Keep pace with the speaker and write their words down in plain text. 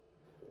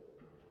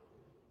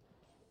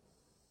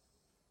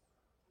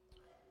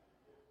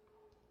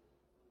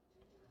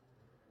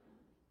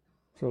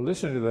So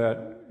listen to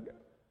that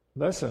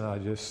lesson I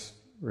just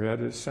read.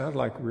 It sounds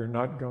like we're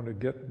not going to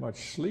get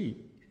much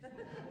sleep.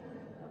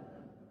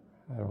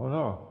 I don't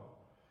know.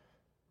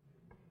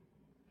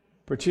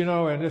 But you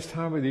know, in this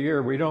time of the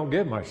year, we don't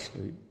get much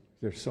sleep.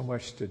 There's so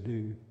much to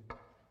do.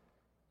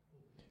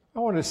 I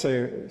want to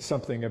say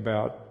something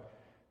about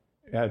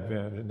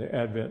Advent and the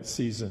Advent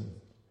season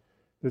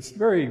that's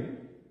very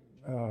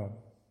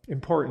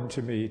important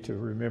to me to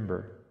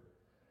remember.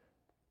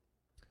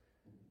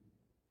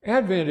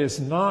 Advent is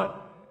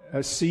not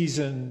a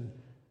season,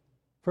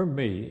 for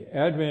me,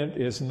 Advent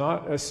is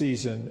not a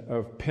season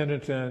of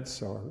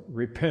penitence or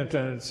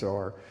repentance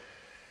or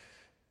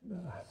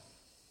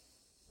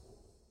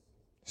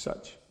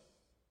such.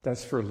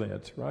 That's for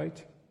Lent,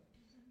 right?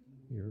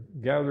 You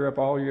gather up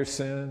all your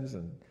sins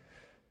and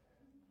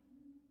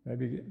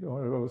maybe get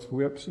one of those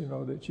whips, you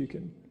know, that you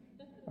can,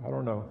 I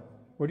don't know.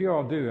 What do you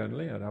all do in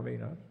Lent? I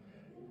mean,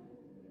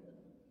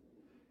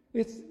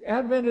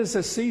 Advent is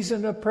a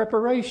season of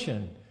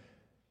preparation.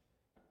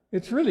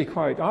 It's really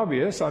quite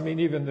obvious. I mean,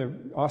 even the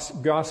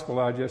gospel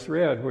I just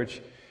read,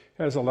 which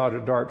has a lot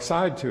of dark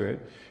side to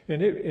it.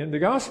 And the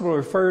gospel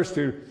refers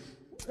to,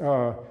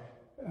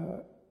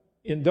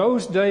 in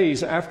those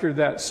days after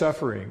that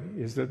suffering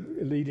is the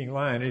leading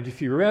line. And if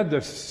you read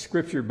the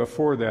scripture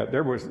before that,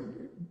 there was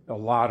a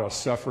lot of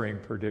suffering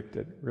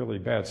predicted, really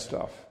bad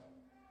stuff.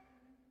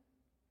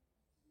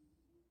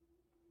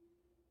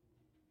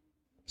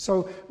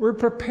 So we're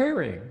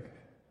preparing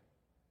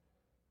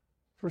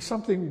for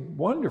something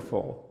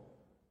wonderful.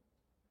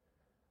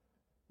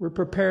 We're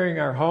preparing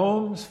our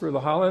homes for the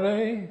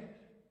holiday.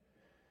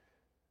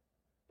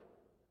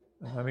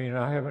 I mean,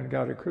 I haven't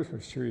got a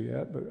Christmas tree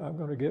yet, but I'm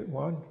going to get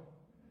one.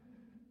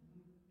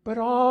 But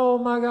oh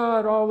my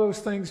God, all those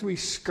things we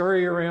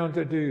scurry around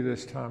to do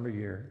this time of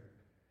year.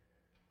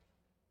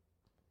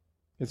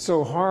 It's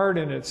so hard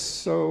and it's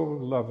so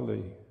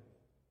lovely.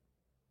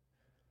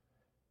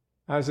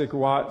 Isaac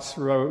Watts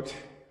wrote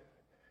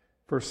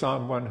for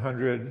Psalm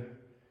 100,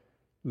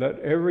 "Let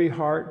every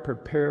heart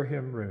prepare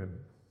him room."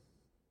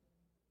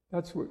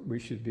 That's what we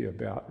should be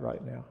about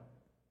right now.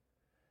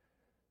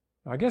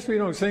 I guess we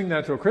don't sing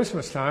that till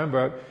Christmas time,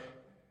 but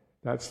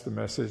that's the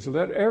message.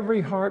 Let every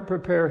heart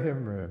prepare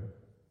him room.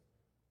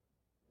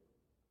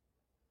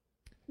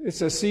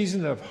 It's a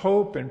season of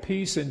hope and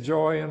peace and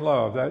joy and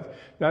love.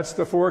 That's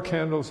the four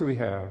candles we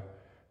have.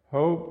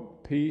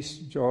 Hope, peace,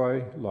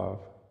 joy, love.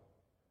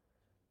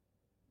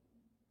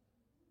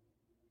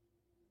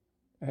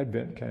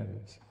 Advent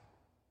candles.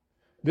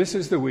 This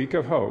is the week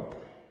of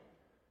hope.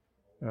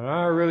 And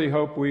I really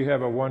hope we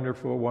have a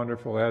wonderful,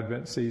 wonderful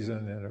Advent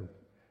season and an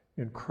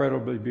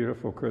incredibly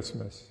beautiful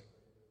Christmas.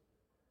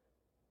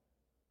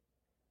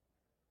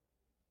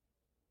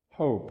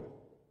 Hope.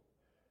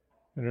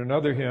 And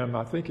another hymn,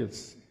 I think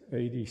it's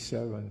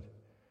 87.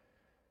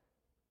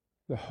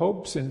 The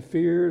hopes and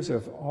fears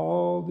of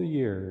all the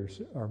years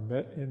are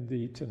met in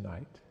thee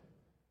tonight.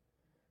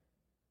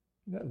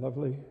 Isn't that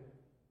lovely?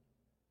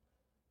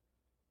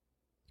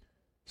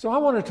 So I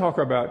want to talk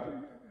about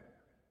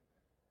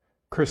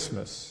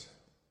Christmas.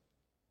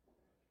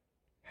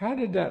 How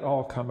did that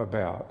all come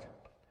about?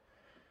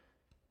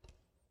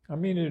 I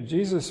mean,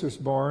 Jesus was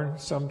born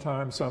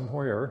sometime,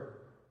 somewhere.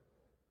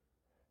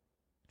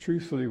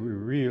 Truthfully, we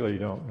really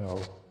don't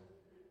know,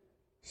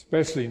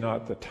 especially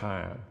not the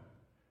time.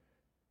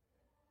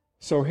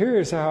 So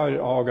here's how it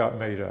all got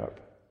made up.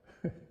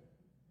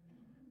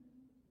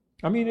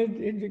 I mean,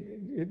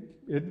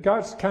 it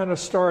got kind of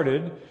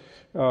started.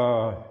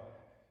 I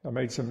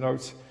made some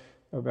notes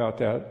about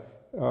that.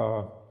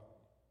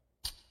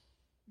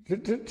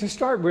 To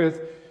start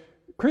with,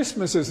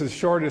 Christmas is the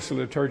shortest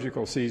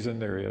liturgical season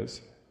there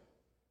is.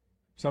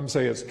 Some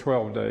say it's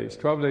 12 days.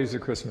 12 days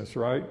of Christmas,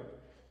 right?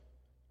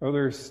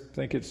 Others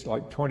think it's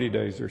like 20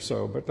 days or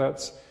so, but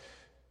that's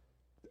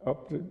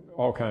up to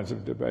all kinds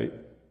of debate.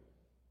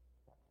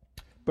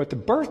 But the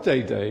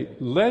birthday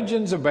date,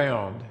 legends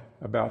abound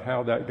about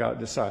how that got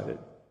decided.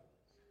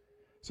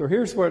 So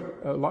here's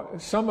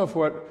some of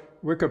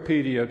what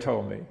Wikipedia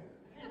told me.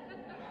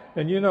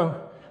 And you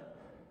know,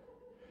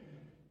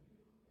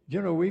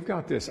 we've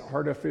got this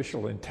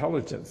artificial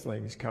intelligence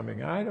things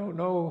coming. I don't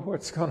know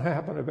what's going to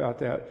happen about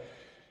that.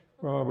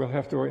 Well, we'll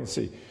have to wait and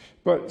see.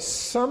 But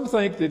some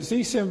think that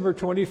December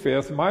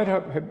 25th might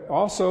have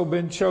also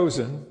been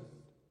chosen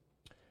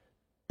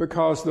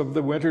because of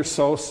the winter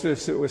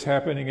solstice that was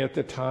happening at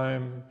the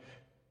time.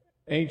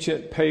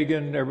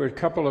 There were a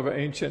couple of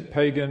ancient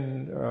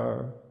pagan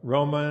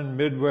Roman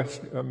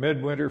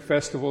midwinter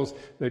festivals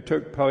that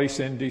took place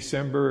in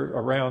December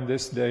around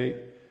this date.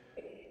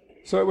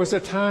 So it was a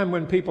time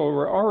when people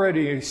were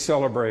already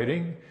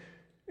celebrating,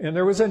 and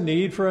there was a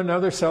need for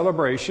another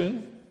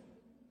celebration,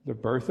 the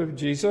birth of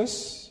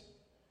Jesus.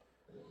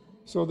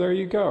 So there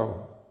you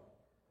go.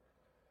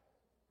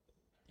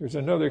 There's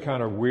another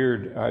kind of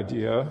weird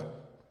idea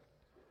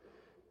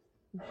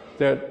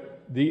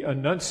that the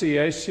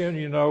Annunciation,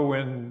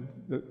 when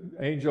the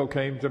angel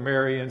came to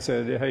Mary and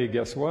said, hey,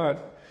 guess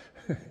what?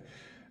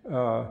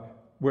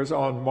 Was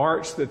on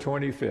March the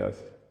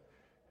 25th.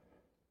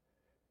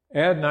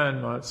 Add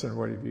 9 months, and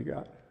what have you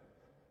got?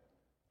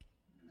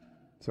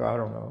 So I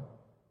don't know.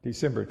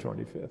 December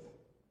 25th.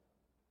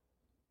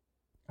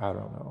 I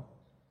don't know.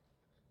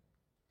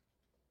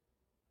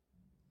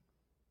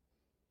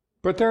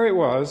 But there it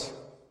was.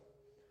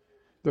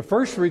 The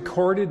first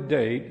recorded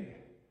date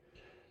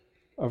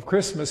of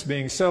Christmas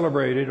being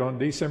celebrated on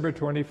December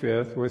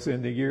 25th was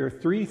in the year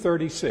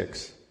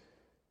 336,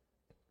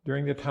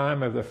 during the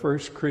time of the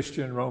first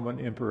Christian Roman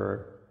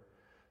emperor.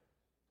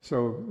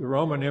 So the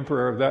Roman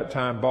emperor of that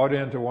time bought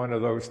into one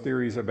of those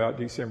theories about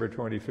December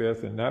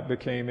 25th, and that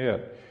became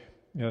it.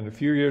 And a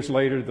few years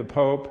later, the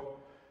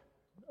Pope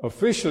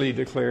officially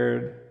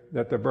declared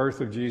that the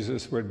birth of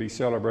Jesus would be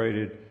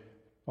celebrated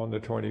on the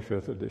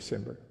 25th of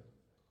December.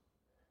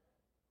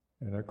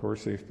 And of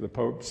course, if the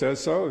Pope says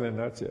so, then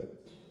that's it.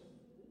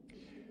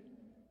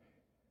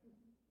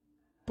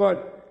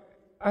 But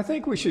I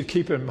think we should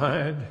keep in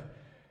mind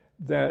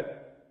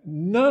that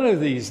none of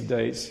these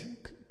dates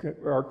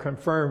are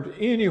confirmed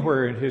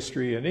anywhere in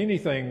history, and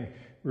anything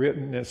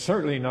written, and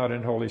certainly not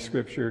in Holy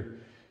Scripture.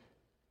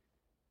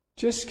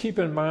 Just keep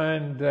in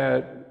mind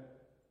that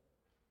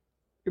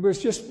it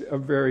was just a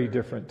very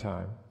different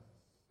time.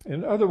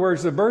 In other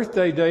words, the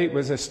birthday date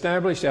was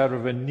established out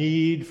of a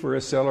need for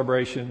a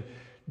celebration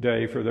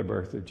day for the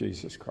birth of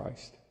Jesus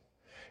Christ.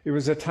 It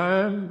was a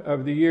time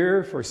of the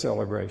year for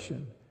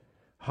celebration.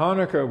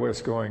 Hanukkah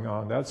was going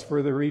on. That's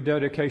for the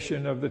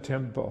rededication of the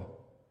temple.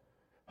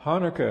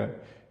 Hanukkah.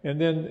 And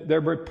then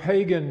there were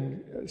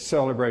pagan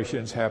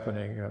celebrations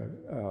happening.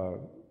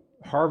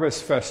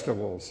 Harvest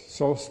festivals,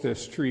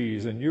 solstice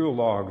trees, and Yule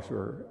logs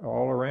were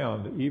all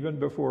around, even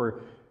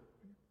before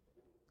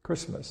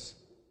Christmas.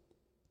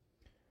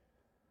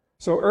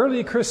 So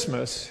early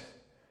Christmas,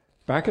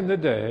 back in the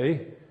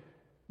day,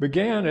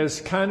 began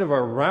as kind of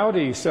a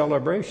rowdy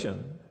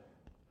celebration.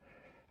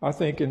 I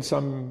think in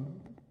some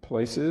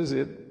places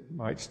it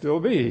might still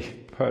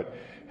be, but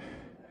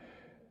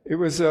it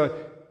was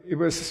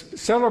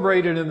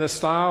celebrated in the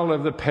style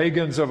of the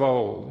pagans of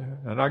old.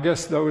 And I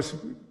guess those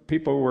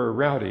people were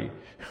rowdy.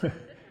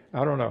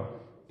 I don't know.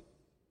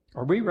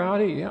 Are we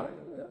rowdy? Yeah.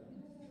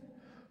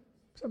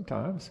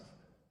 Sometimes.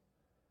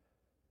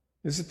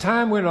 As the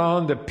time went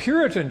on, the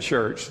Puritan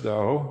church,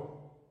 though,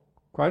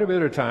 quite a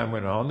bit of time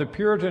went on, the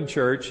Puritan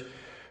church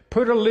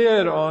put a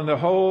lid on the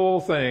whole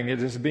thing.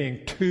 It is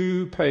being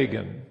too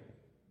pagan.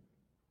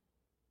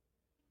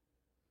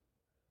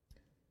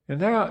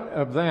 And out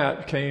of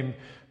that came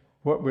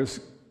what was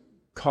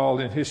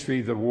called in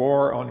history the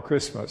War on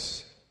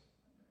Christmas.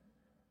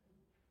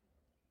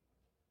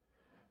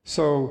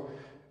 So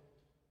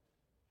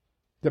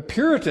the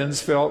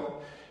Puritans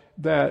felt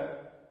that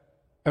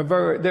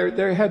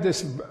they had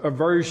this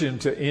aversion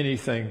to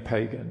anything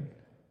pagan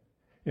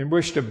and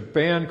wished to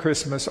ban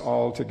Christmas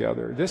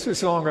altogether. This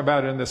was long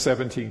about in the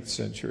 17th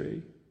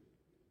century.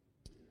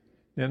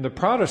 And the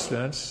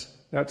Protestants,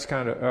 that's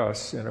kind of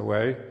us in a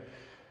way,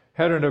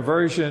 had an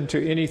aversion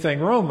to anything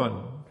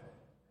Roman.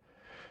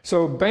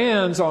 So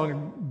bans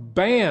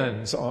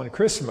on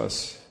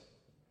Christmas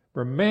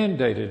were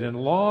mandated and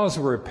laws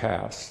were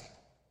passed.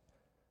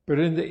 But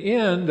in the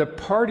end, the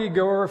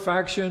party-goer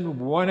faction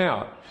won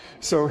out.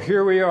 So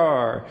here we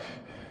are.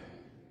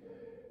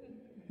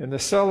 And the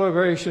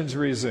celebrations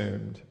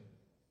resumed.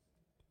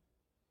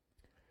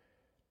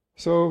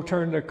 So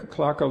turn the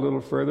clock a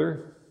little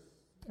further.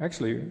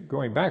 Actually,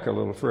 going back a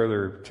little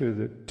further to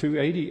the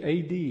 280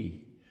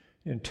 A.D.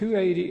 In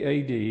 280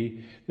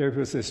 A.D., there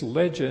was this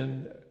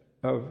legend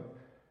of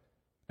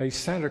a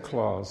Santa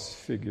Claus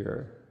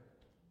figure,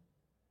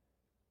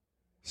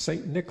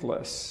 St.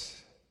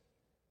 Nicholas.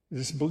 It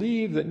is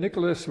believed that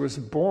Nicholas was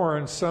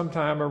born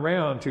sometime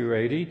around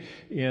 280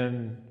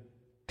 in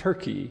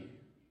Turkey.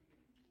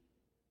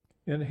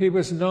 And he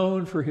was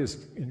known for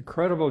his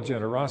incredible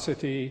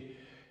generosity,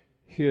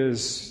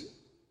 his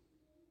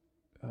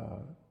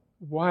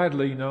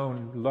widely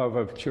known love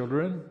of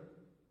children,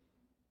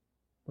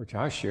 which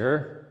I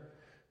share,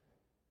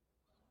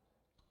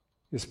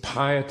 his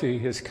piety,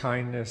 his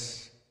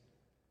kindness,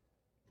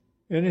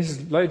 and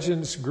his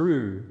legends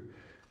grew.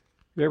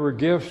 There were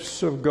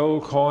gifts of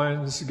gold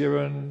coins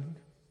given,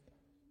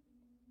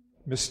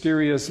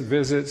 mysterious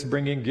visits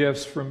bringing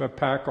gifts from a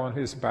pack on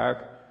his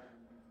back.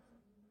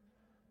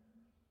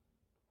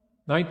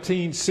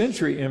 19th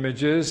century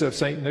images of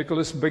St.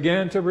 Nicholas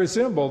began to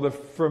resemble the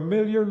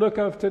familiar look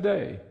of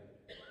today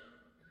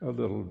a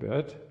little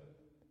bit.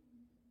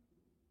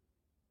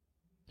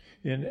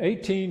 In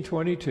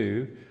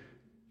 1822,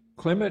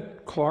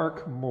 Clement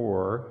Clark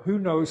Moore, who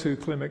knows who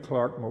Clement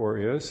Clark Moore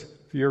is?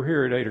 If you're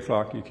here at 8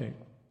 o'clock, you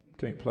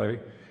can't play.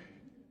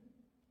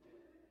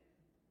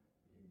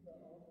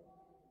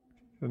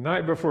 The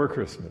Night Before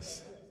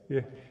Christmas.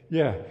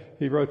 Yeah,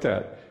 he wrote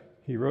that.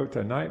 He wrote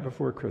The Night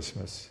Before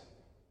Christmas.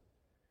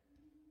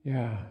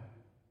 Yeah.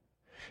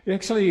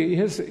 Actually,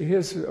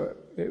 his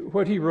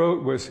what he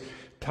wrote was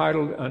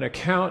titled An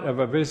Account of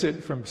a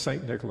Visit from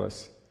St.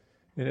 Nicholas,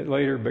 and it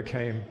later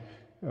became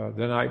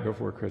The Night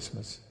Before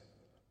Christmas.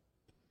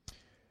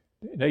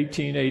 In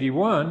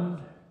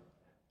 1881,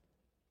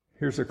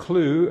 here's a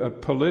clue, a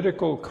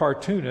political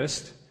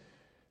cartoonist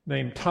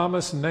named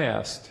Thomas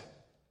Nast.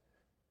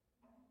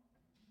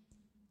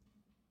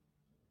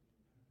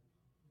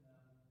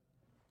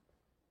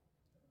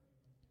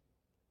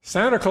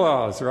 Santa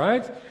Claus,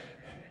 right?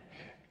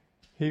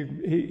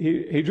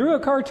 He drew a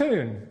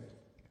cartoon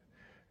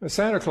of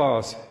Santa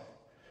Claus,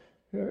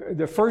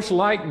 the first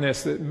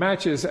likeness that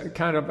matches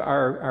kind of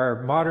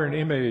our modern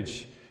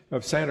image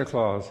of Santa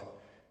Claus.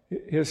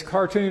 His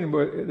cartoon,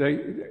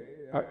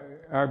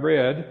 I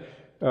read,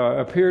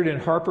 appeared in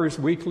Harper's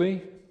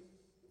Weekly,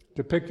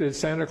 depicted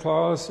Santa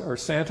Claus or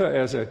Santa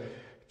as a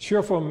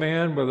cheerful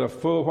man with a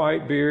full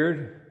white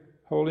beard,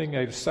 holding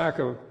a sack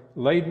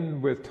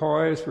laden with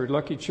toys for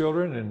lucky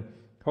children and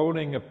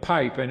holding a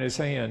pipe in his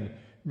hand.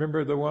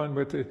 Remember the one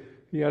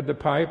he had the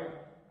pipe?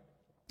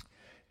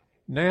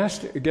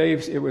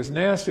 It was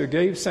Nast who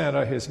gave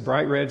Santa his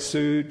bright red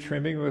suit,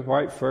 trimming with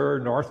white fur,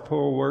 North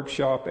Pole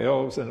workshop,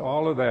 elves, and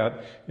all of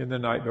that in the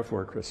night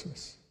before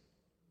Christmas.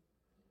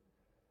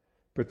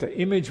 But the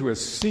image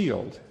was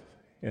sealed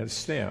and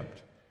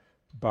stamped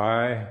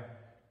by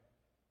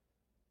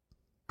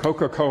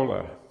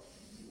Coca-Cola.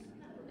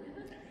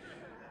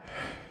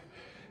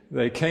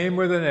 They came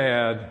with an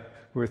ad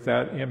with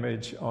that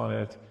image on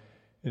it,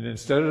 and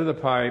instead of the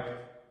pipe,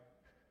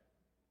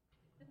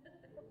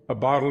 a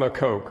bottle of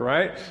Coke,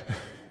 right?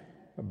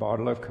 A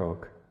bottle of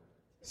Coke.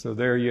 So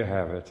there you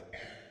have it.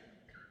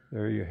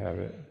 There you have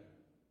it.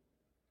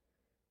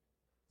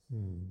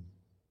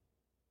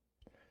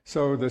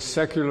 So the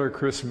secular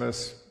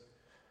Christmas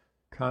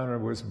kind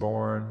of was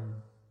born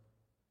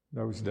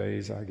those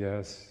days, I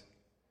guess.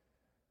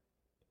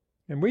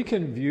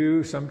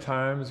 And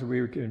sometimes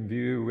we can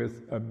view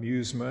with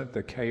amusement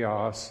the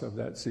chaos of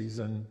that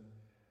season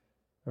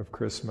of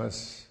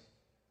Christmas.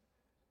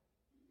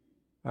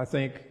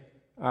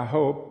 I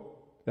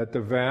hope that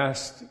the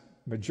vast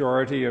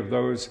majority of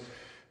those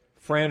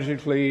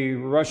frantically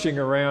rushing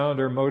around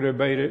are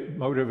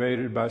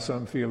motivated by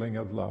some feeling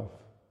of love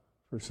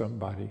for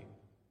somebody.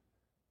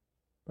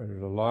 But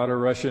there's a lot of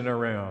rushing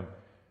around.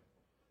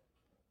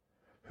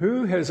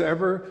 Who has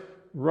ever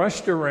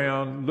rushed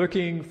around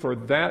looking for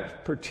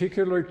that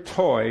particular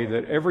toy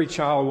that every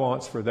child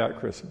wants for that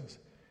Christmas?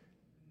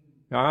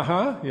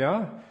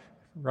 Yeah,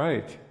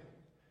 right.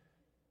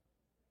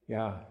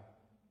 Yeah,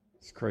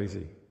 it's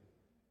crazy.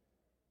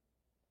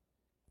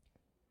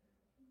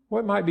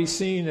 What might be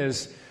seen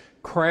as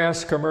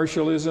crass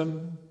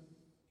commercialism,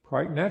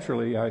 quite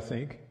naturally, I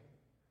think,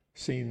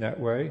 seen that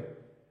way,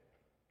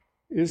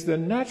 is the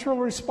natural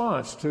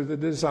response to the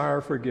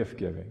desire for gift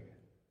giving.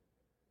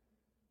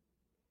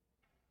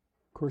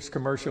 Of course,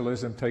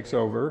 commercialism takes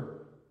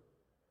over.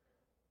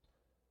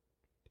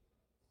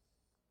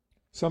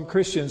 Some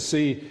Christians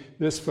see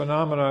this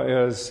phenomena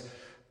as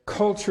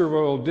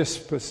cultural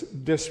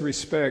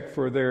disrespect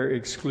for their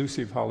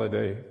exclusive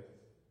holiday.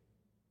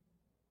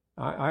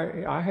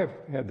 I have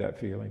had that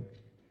feeling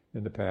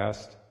in the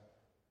past.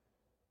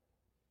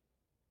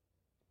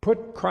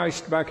 Put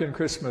Christ back in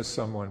Christmas,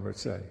 someone would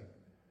say.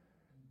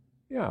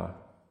 Yeah.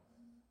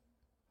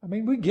 I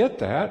mean, we get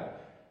that.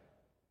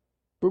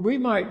 But we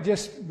might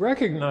just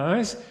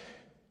recognize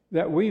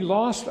that we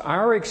lost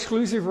our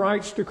exclusive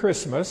rights to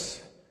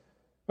Christmas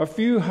a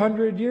few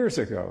hundred years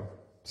ago,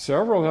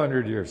 several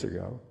hundred years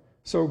ago.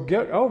 So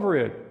get over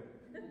it.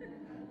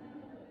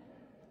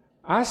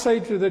 I say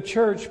to the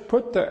church,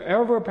 put the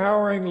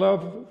ever-powering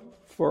love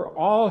for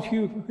all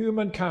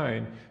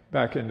humankind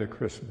back into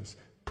Christmas.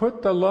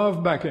 Put the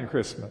love back in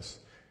Christmas.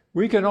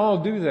 We can all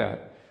do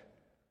that.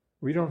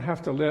 We don't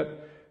have to let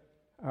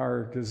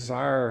our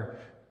desire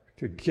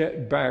to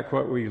get back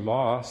what we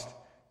lost,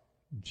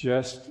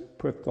 just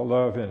put the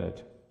love in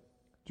it.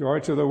 Joy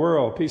to the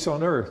world, peace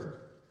on earth,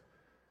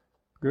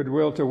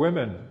 goodwill to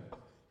women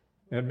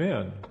and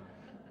men.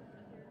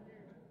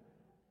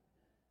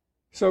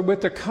 So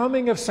with the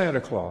coming of Santa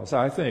Claus,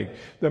 I think,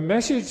 the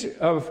message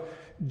of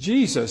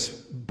Jesus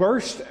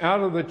burst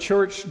out of the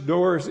church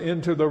doors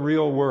into the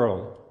real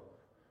world.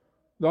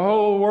 The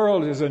whole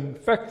world is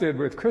infected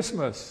with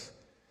Christmas.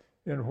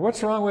 And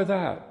what's wrong with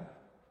that?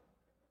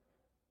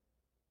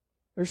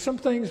 There's some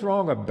things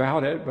wrong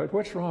about it, but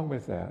what's wrong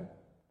with that?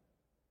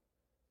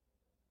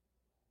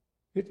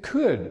 It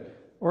could,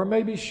 or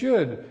maybe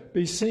should,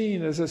 be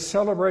seen as a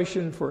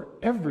celebration for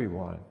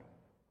everyone.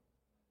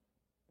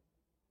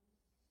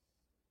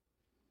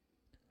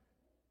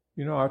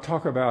 You know, I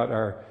talk about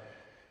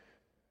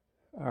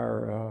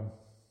our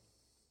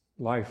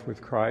life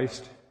with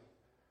Christ.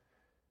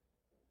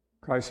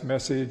 Christ's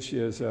message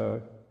is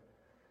a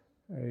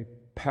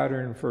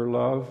pattern for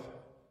love,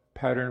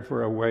 pattern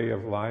for a way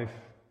of life.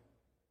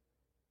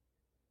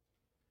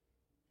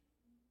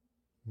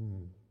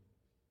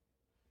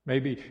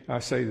 Maybe I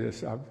say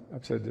this, I've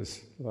said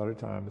this a lot of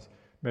times,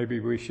 maybe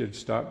we should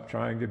stop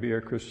trying to be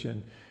a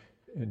Christian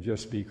and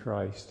just be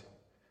Christ.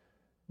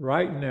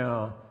 Right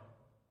now,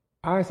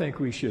 I think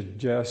we should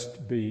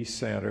just be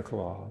Santa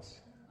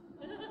Claus.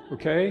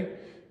 Okay?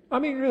 I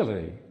mean,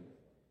 really,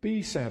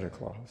 be Santa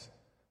Claus.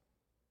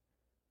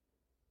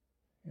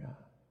 Yeah.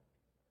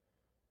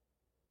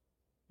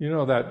 You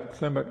know that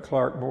Clement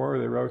Clark Moore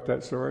that wrote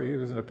that story? He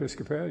was an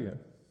Episcopalian.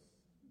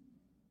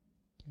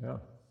 Yeah.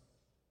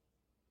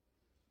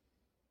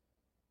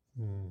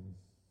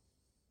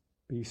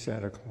 Be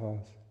Santa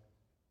Claus.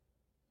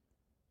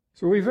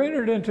 So we've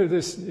entered into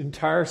this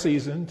entire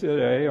season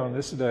today, on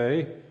this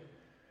day,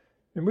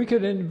 and we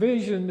could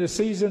envision the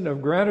season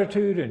of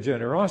gratitude and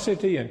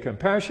generosity and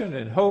compassion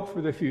and hope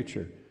for the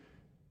future,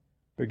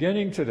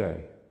 beginning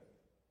today.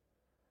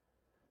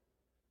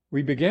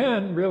 We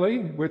began, really,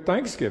 with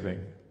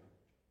Thanksgiving.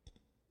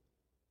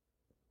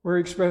 We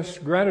express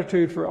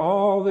gratitude for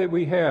all that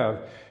we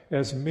have,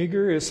 as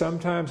meager as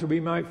sometimes we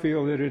might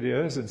feel that it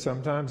is, and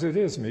sometimes it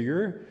is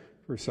meager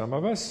for some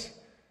of us.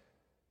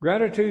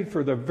 Gratitude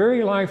for the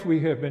very life we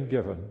have been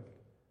given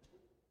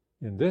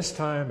in this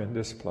time, in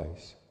this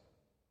place.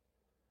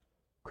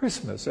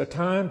 Christmas, a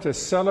time to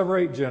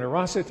celebrate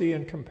generosity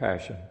and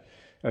compassion,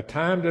 a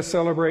time to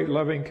celebrate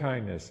loving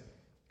kindness,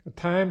 a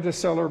time to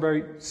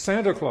celebrate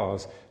Santa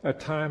Claus, a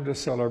time to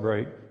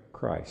celebrate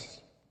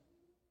Christ.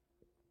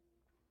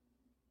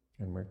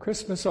 And when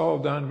Christmas all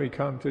done, we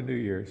come to New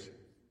Year's.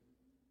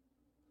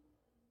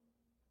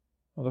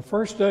 On the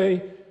first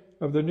day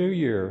of the new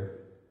year,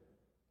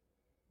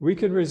 we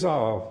can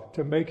resolve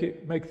to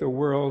make the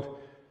world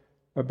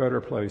a better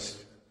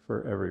place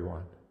for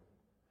everyone.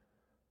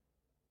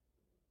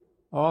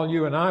 All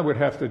you and I would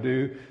have to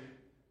do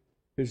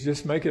is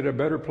just make it a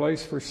better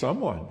place for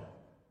someone,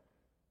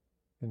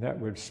 and that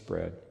would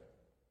spread.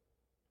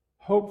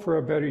 Hope for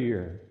a better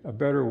year, a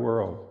better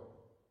world.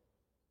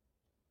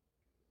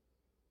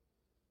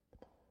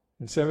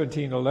 In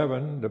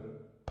 1711, the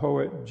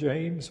poet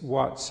James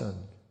Watson.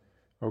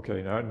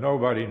 Okay, now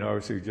nobody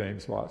knows who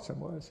James Watson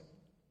was.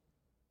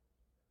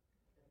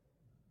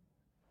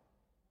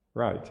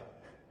 Right.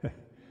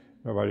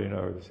 Nobody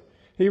knows.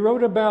 He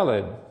wrote a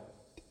ballad,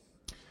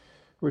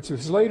 which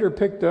was later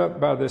picked up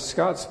by the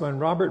Scotsman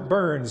Robert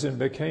Burns and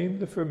became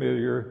the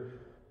familiar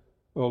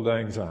Auld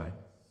Lang Syne.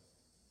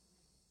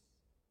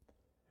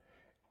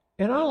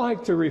 And I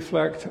like to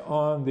reflect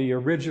on the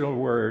original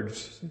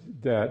words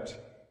that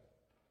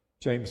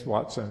James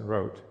Watson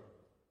wrote,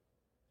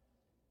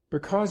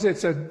 because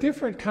it's a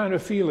different kind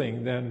of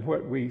feeling than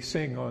what we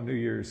sing on New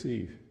Year's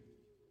Eve.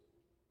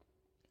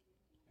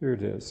 Here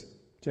it is,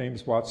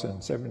 James Watson,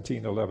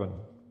 1711.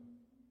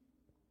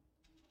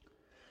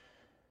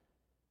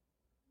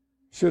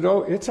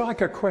 It's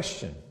like a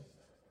question.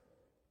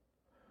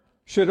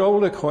 Should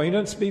old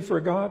acquaintance be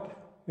forgot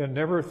and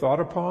never thought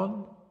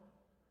upon?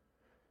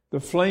 The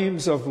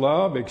flames of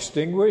love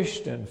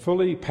extinguished and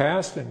fully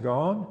past and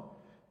gone?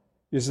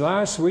 Is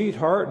thy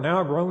sweetheart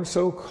now grown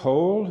so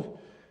cold,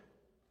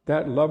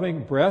 that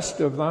loving breast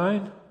of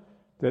thine,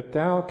 that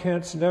thou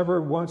canst never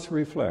once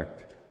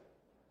reflect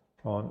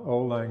on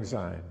Auld Lang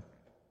Syne,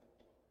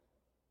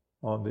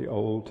 on the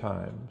old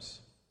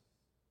times?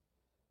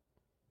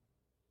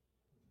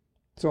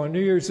 So on New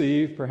Year's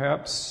Eve,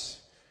 perhaps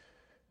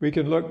we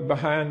can look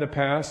behind the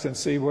past and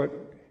see what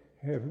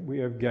we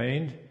have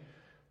gained,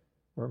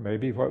 or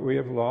maybe what we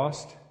have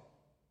lost,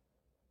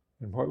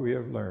 and what we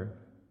have learned.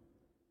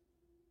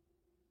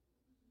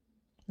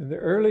 In the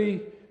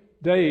early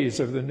days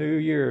of the new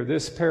year,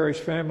 this parish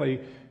family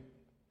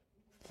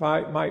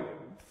might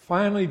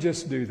finally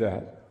just do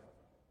that.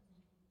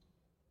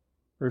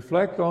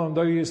 Reflect on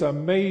these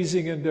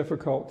amazing and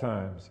difficult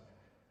times.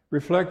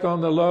 Reflect on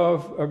the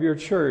love of your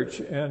church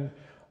and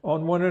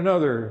on one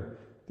another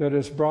that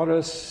has brought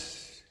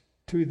us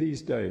to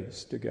these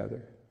days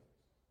together.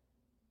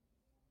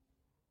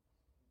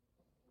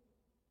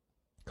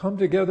 Come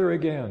together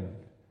again,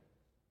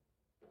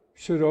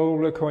 should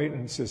old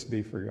acquaintances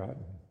be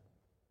forgotten.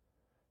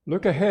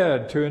 Look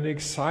ahead to an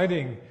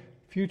exciting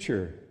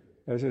future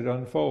as it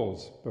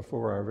unfolds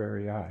before our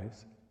very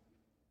eyes.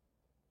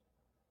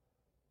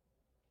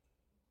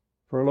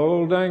 For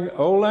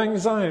Auld Lang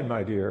Syne,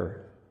 my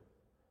dear,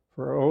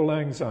 for Auld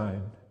Lang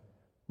Syne,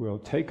 we'll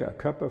take a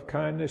cup of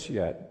kindness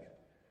yet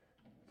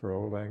for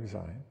Auld Lang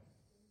Syne.